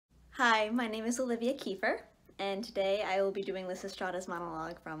Hi, my name is Olivia Kiefer, and today I will be doing Lysistrata's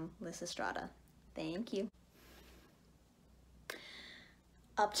monologue from Lysistrata. Thank you.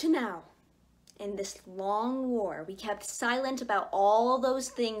 Up to now, in this long war, we kept silent about all those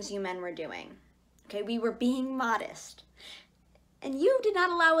things you men were doing. Okay, we were being modest. And you did not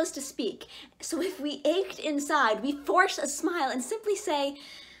allow us to speak. So if we ached inside, we forced a smile and simply say,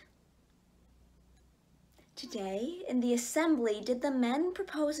 "Today, in the assembly, did the men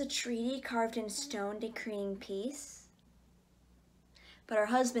propose a treaty carved in stone decreeing peace?" But our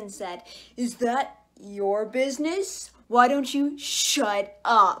husband said, "Is that your business? Why don't you shut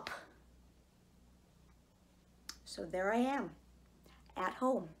up?" So there I am, at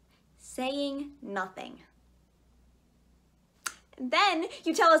home, saying nothing. Then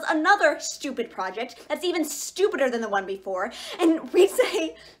you tell us another stupid project that's even stupider than the one before, and we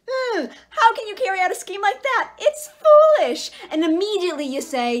say, how can you carry out a scheme like that? It's foolish. And immediately you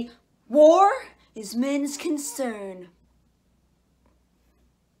say, war is men's concern.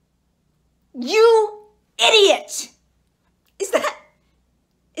 You idiot! Is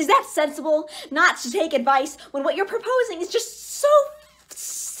that sensible? Not to take advice when what you're proposing is just so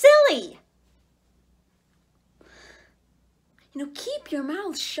silly. Keep your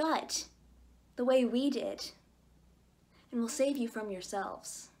mouth shut the way we did, and we'll save you from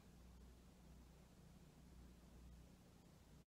yourselves.